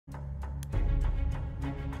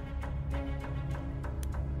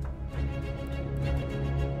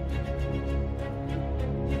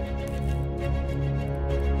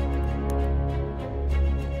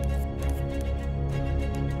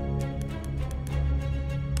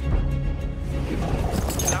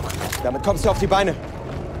Damit kommst du auf die Beine.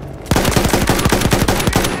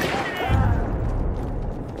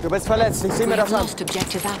 Du bist verletzt, ich sehe mir das an.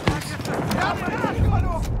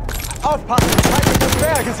 Aufpassen, Feind ist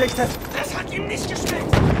schwer gesichtet. Das hat ihm nicht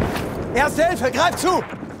geschmeckt. Erste Hilfe, greif zu!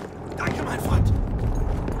 Danke, mein Freund.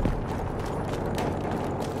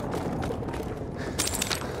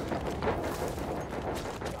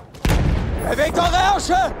 Bewegt eure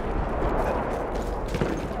Ärsche!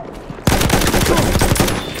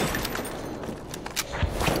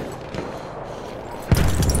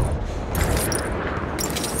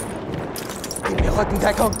 Gib mir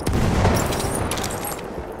Rückendeckung!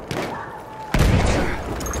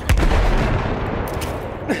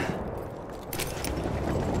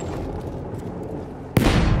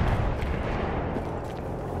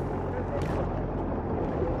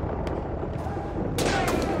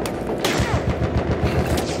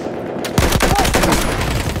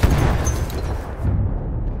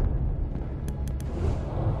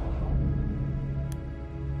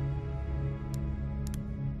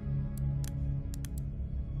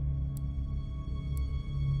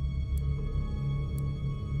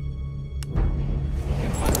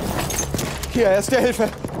 Hier, Erste Hilfe!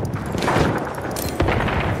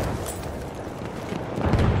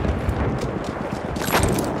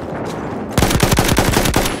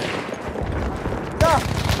 Da!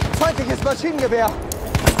 Feindliches Maschinengewehr!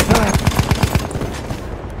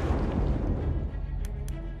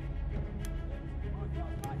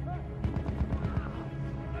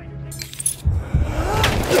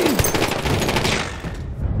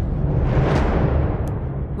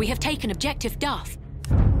 We have taken objective Duff.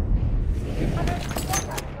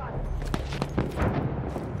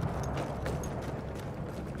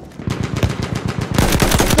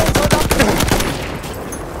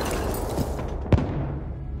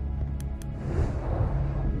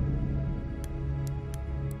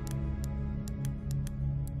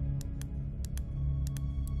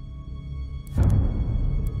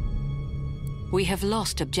 We have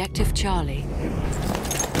lost objective Charlie.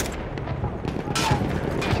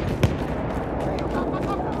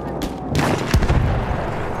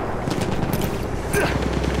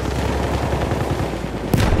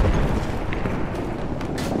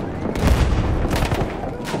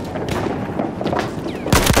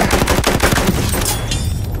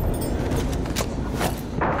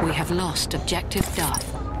 We have lost objective Duff.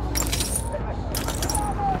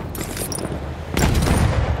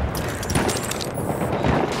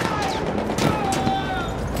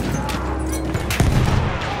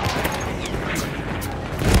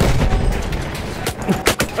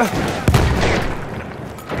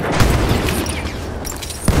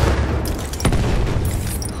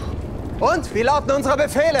 Und? Wie lauten unsere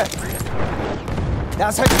Befehle?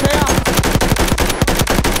 Das ist schwer!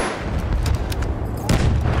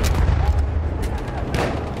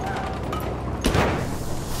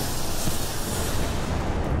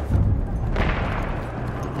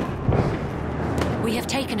 We have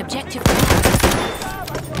taken objective.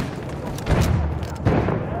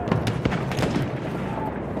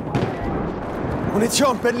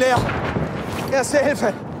 Munition, bin leer! Erste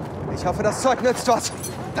Hilfe! Ich hoffe, das Zeug nützt was.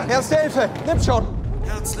 Erste Hilfe! Nimm schon!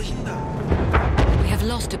 Herzlichen Dank. We have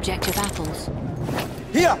lost objective apples.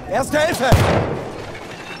 Hier! Erste Hilfe!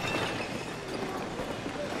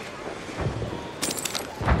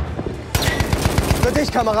 Für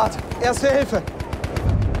dich, Kamerad! Erste Hilfe!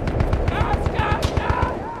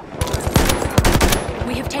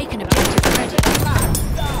 We have taken objective Freddy.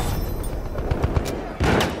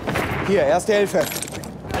 Hier, Erste Hilfe!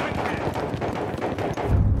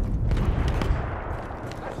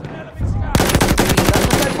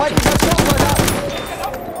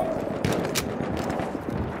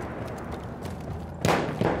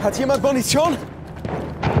 Hat jemand Munition?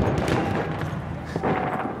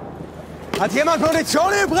 Hat jemand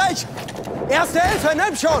Munition übrig? Erste Hilfe,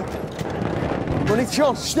 nimm schon!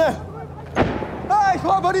 Munition, schnell! Ah, ich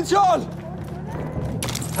brauche Munition!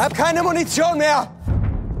 Hab keine Munition mehr!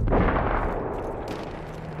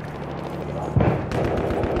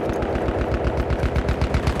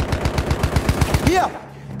 Hier!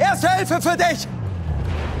 Erste Hilfe für dich!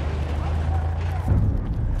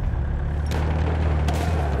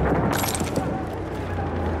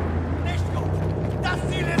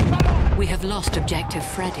 We have lost objective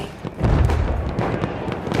Freddy.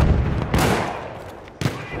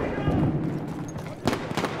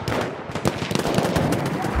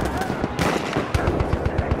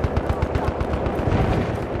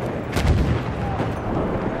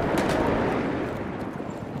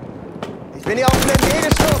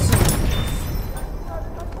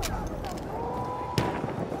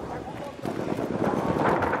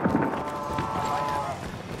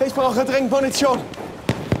 Ich brauche dringend Munition.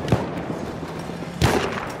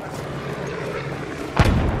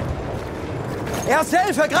 Erste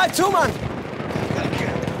Hilfe, greif zu, Mann!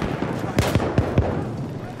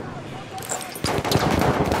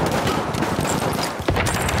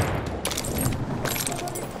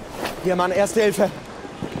 Hier, Mann, Erste Hilfe.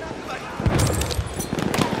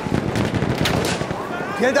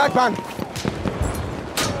 Vielen Dank, Mann.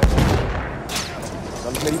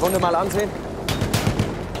 Soll ich mir die Wunde mal ansehen?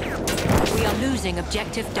 We are losing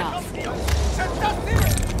objective Duff.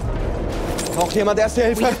 Braucht jemand Erste We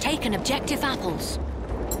Hilfe? have taken objective apples.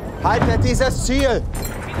 Haltet dieses Ziel!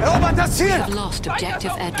 Erobert das We Ziel! have lost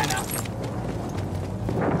objective Edmund.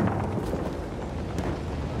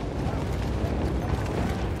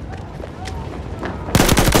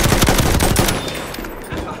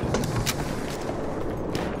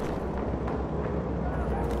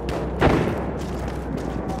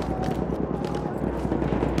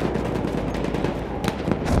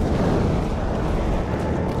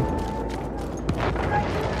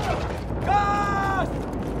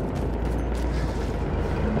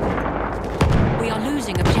 We are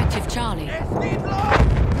losing objective Charlie.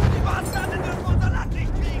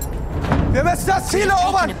 Wir müssen das Ziel Taken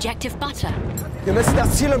erobern! objective Butter. Wir müssen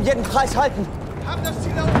das Ziel um jeden Preis halten.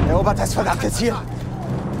 Erobert das verdammte Ziel.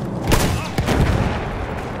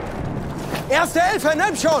 Erste Hilfe,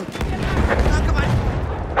 nimm schon! Danke, mein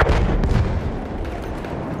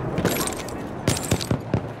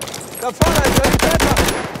Da vorne ist ein Treffer!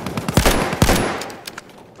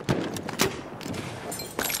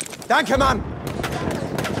 Danke, Mann!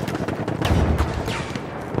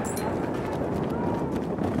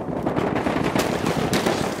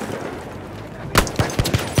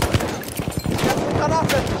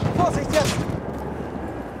 Granate! Vorsicht jetzt!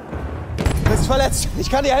 Du bist verletzt. Ich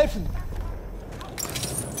kann dir helfen.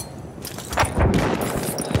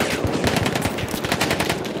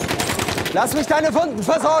 Lass mich deine Wunden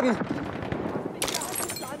versorgen.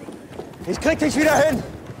 Ich krieg dich wieder hin.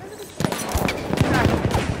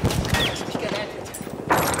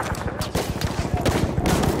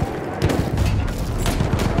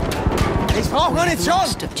 Ich brauche Munition.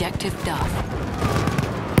 Lost objective Duff.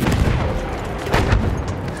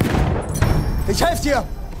 Ich helfe dir.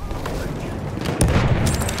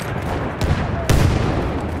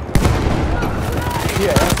 Hier,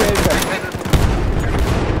 Erste Hilfe.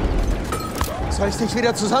 Soll ich dich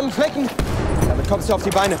wieder zusammenflecken? Damit kommst du auf die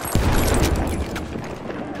Beine.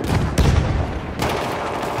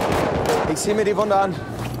 Ich sehe mir die Wunde an.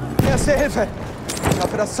 Erste Hilfe. Ich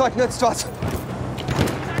hoffe, das Zeug nützt was.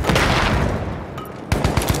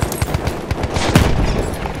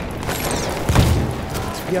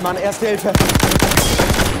 Hier, Mann, Erste Hilfe.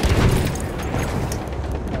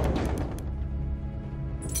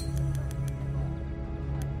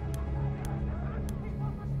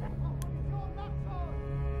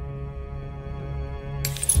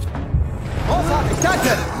 Großartig,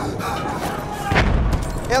 danke.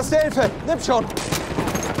 Erste Hilfe, nimm schon.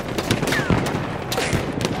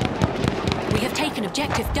 We have taken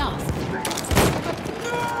objective Duff.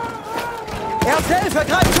 Erste Hilfe,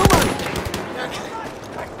 greif zu, Mann.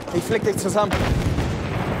 Ich flick dich zusammen.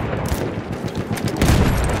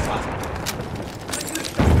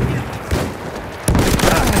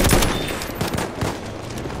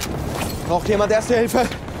 Braucht jemand Erste Hilfe?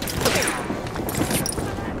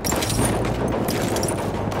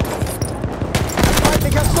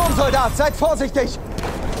 Feindlicher Sturmsoldat, seid vorsichtig!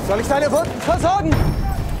 Soll ich deine Wunden versorgen?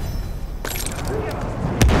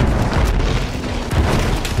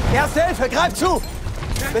 Erste Hilfe, greif zu!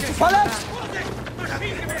 Bist du verletzt?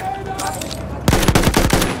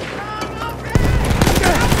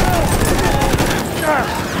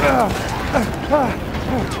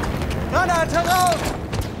 Granate raus!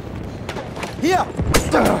 Hier!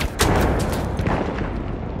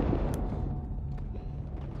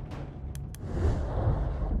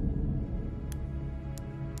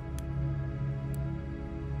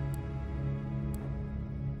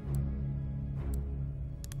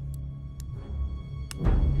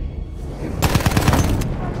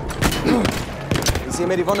 Ich sehe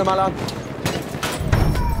mir die Wunde mal an.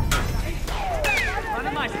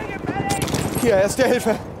 Hier, Erste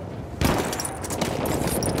Hilfe.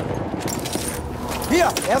 Hier,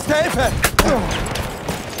 Erste Hilfe.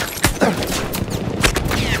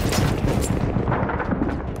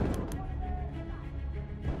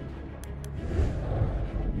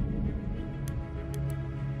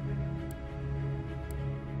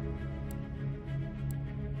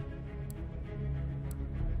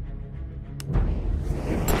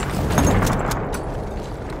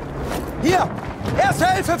 Hier, Erste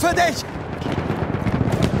Hilfe für dich.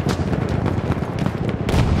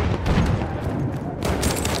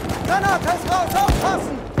 Granate ist raus!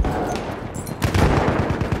 Aufpassen!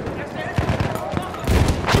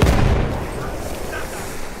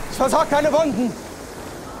 Ich versorge deine Wunden!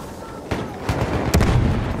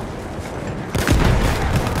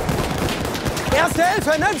 Erste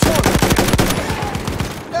Hilfe, nimm schon!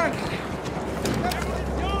 Danke!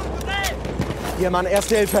 Hier, Mann,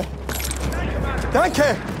 Erste Hilfe!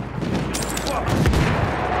 Danke!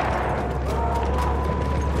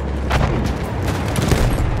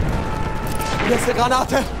 Hier ist eine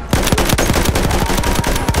Granate!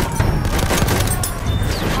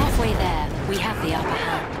 Halfway there, we have the upper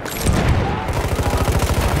hand.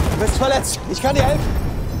 Du bist verletzt. Ich kann dir helfen.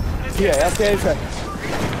 Hier, Erste Hilfe.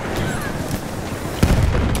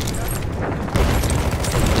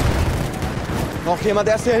 Braucht jemand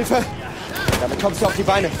Erste Hilfe? Damit kommst du auf die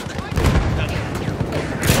Beine.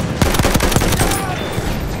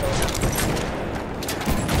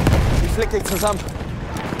 Ich flick dich zusammen.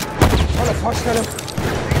 Tolle Vorstellung.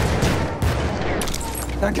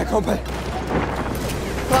 Danke, Kumpel.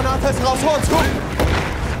 Granate ist raus, vor uns, gut.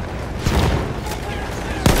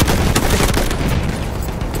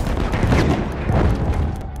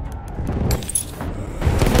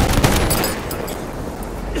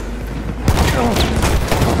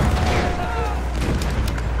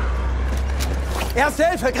 Erste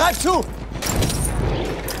Hilfe, greif zu!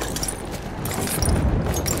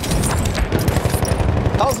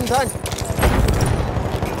 Tausend Dank!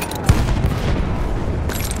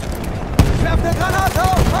 Ich werf eine Granate,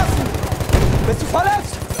 aufpassen! Bist du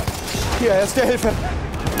verletzt? Hier, Erste Hilfe!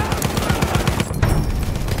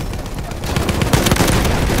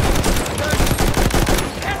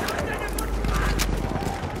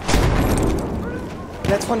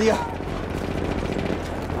 Nett von dir!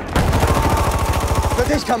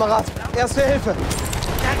 Für dich, Kamerad. Erste Hilfe.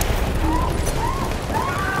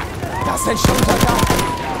 Das sind Sturmtanker.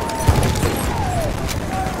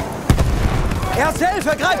 Erste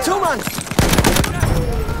Hilfe, greif zu, Mann.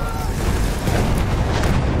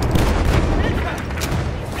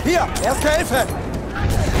 Hier, Erste Hilfe.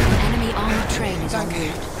 Enemy armored train is en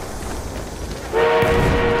route.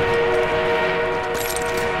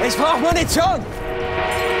 Ich brauche Munition.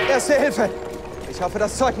 Erste Hilfe. Ich hoffe,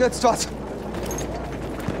 das Zeug nützt was.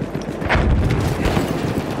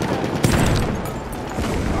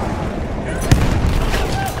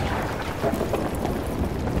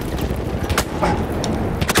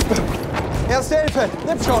 Erste Hilfe,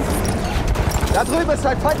 nimm schon! Da drüben ist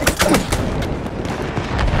ein feindliches...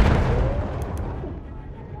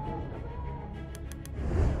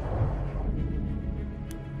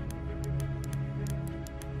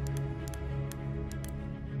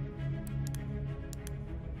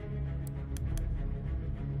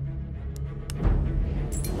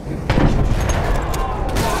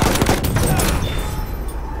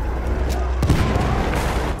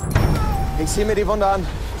 Ich zieh mir die Wunde an.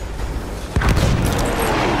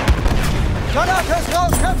 Granate ist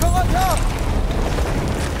raus, Köpfe runter!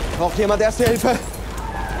 Braucht jemand Erste Hilfe?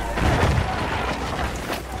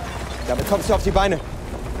 Damit kommst du auf die Beine.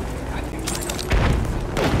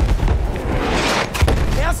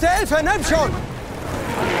 Erste Hilfe, nimm schon!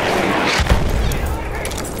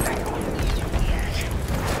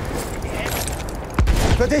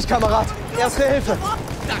 Für dich, Kamerad. Erste Hilfe.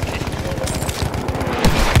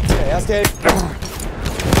 Hier, Erste Hilfe.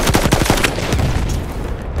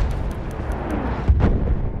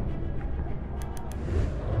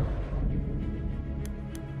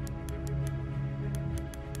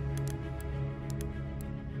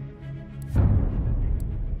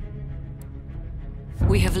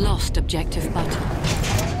 We have lost objective button.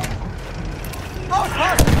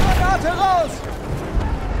 Aufpassen! Granate raus!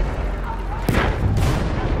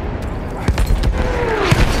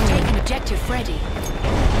 Taking objective Freddy.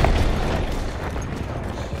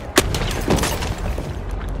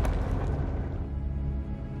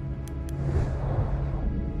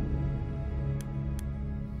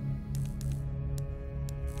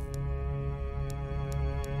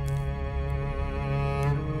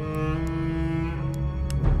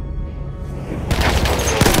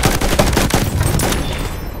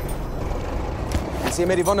 Ich sehe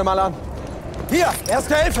mir die Wunde mal an. Hier,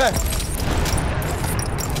 Erste Hilfe!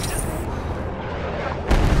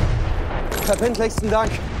 Verbindlichsten Dank.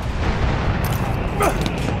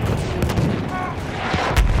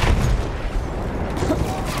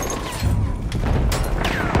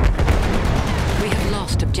 We have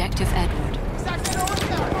lost objective Edward.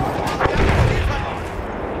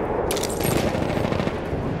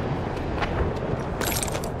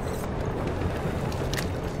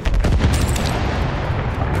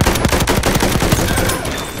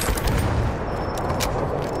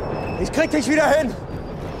 krieg dich wieder hin!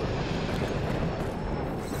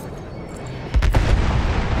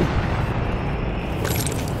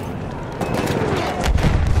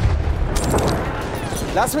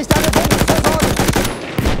 Lass mich deine Wunden versorgen!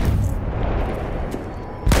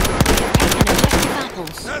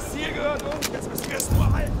 Das hier gehört uns, jetzt müssen wir es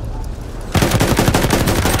nur halten!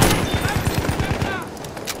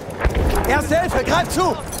 Erste Hilfe, greif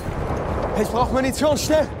zu! Ich brauche Munition,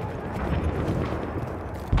 schnell!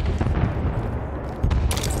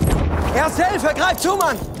 Erste Hilfe, greif zu,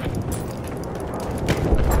 Mann!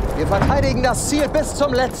 Wir verteidigen das Ziel bis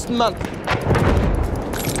zum letzten Mann.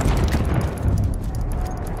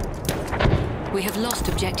 We have lost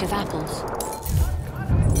objective apples.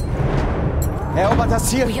 Erobert das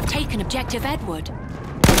Ziel. We have taken objective Edward.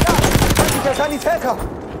 Ja, feindlicher Sanitäter!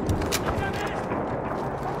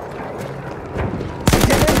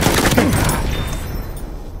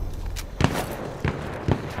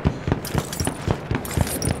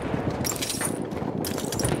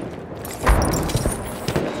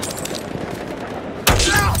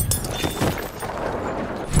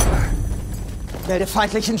 Melde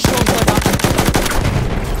feindlichen Sturmsoldaten.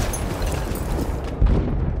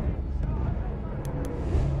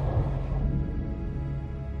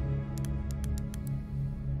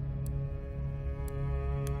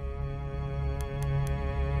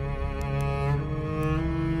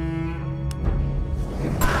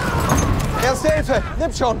 Erste Hilfe,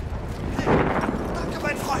 nimm schon. Danke,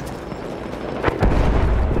 mein Freund.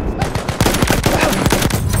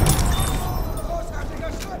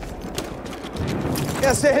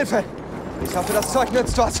 Erste Hilfe! Ich hoffe, das Zeug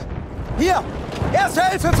nützt was. Hier! Erste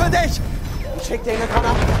Hilfe für dich! Ich schick dir eine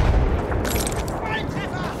Granate.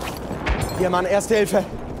 Hier, Mann, Erste Hilfe.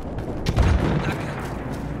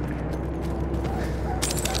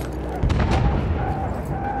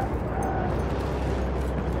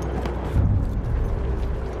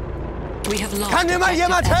 We have lost Kann mir mal objective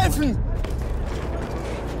jemand Edward. helfen?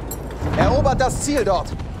 Erobert das Ziel dort.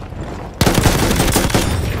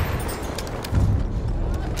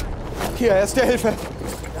 Hier, Erste Hilfe.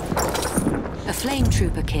 A flame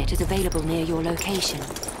trooper kit is available near your location.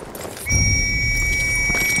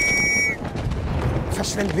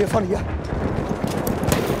 Verschwinden wir von hier.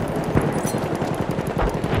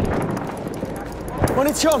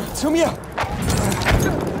 Munition, zu mir.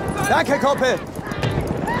 Danke, Kumpel.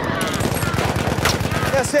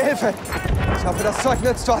 Erste Hilfe. Ich hoffe, das Zeug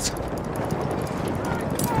nützt was.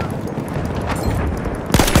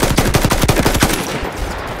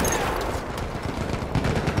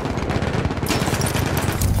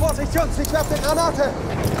 Vorsicht, Jungs, ich werfe eine Granate.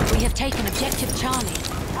 We have taken objective Charlie.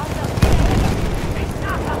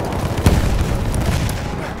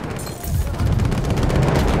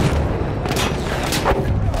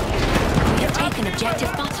 We have taken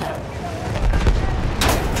objective Butter.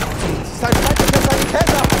 Das ist ein feindlicher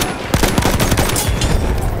Sanitäter.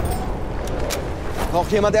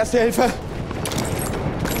 Braucht jemand Erste Hilfe?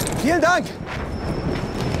 Vielen Dank.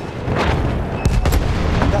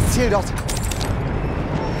 Das Ziel dort.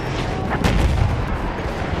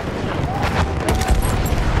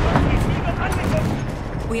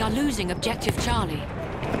 We are losing objective Charlie.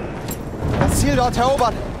 Das Ziel dort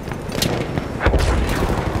erobern.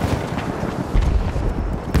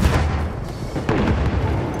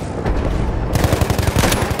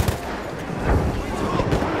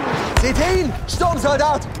 Seht ihr ihn?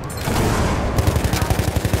 Sturmsoldat!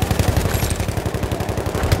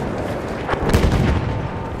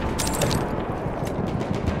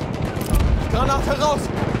 Granate raus!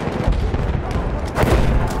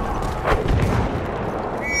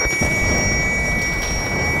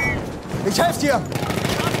 Ich helfe dir!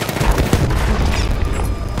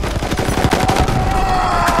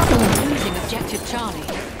 Losing objective Charlie.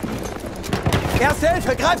 Erste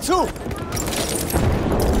Hilfe, greif zu!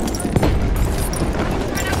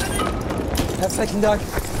 Herzlichen Dank.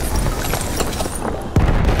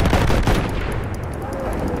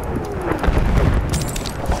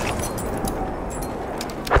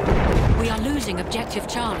 We are losing objective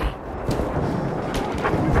Charlie.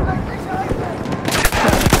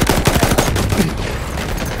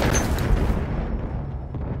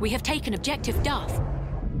 We have taken objective Duff.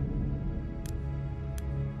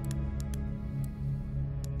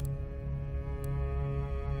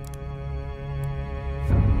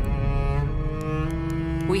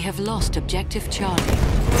 We have lost objective Charlie.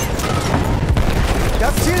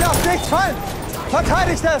 Das Ziel darf nicht fallen!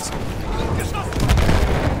 Verteidigt es!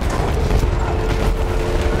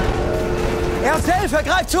 Erste Hilfe,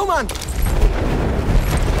 greif zu, Mann!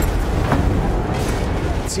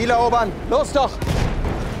 Ziel erobern, los doch!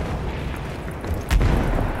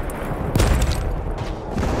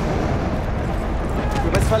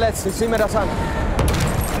 verletzt. Ich sehe mir das an.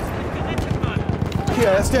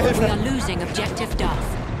 Hier, erste We Hilfe. are losing objective Duff.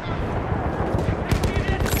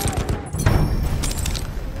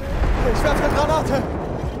 Ich werfe eine Granate.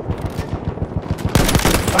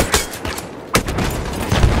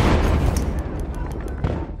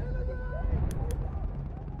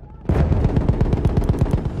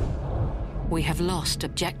 We have lost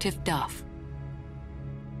objective Duff.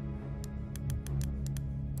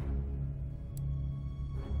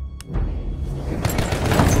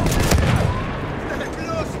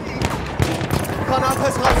 Granate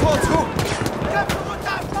ist raus, vor uns zu.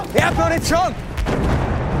 Er hat Munition.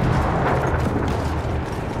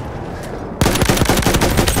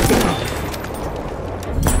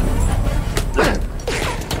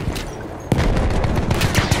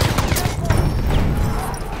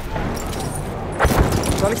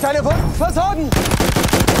 Soll ich deine Wunden versorgen?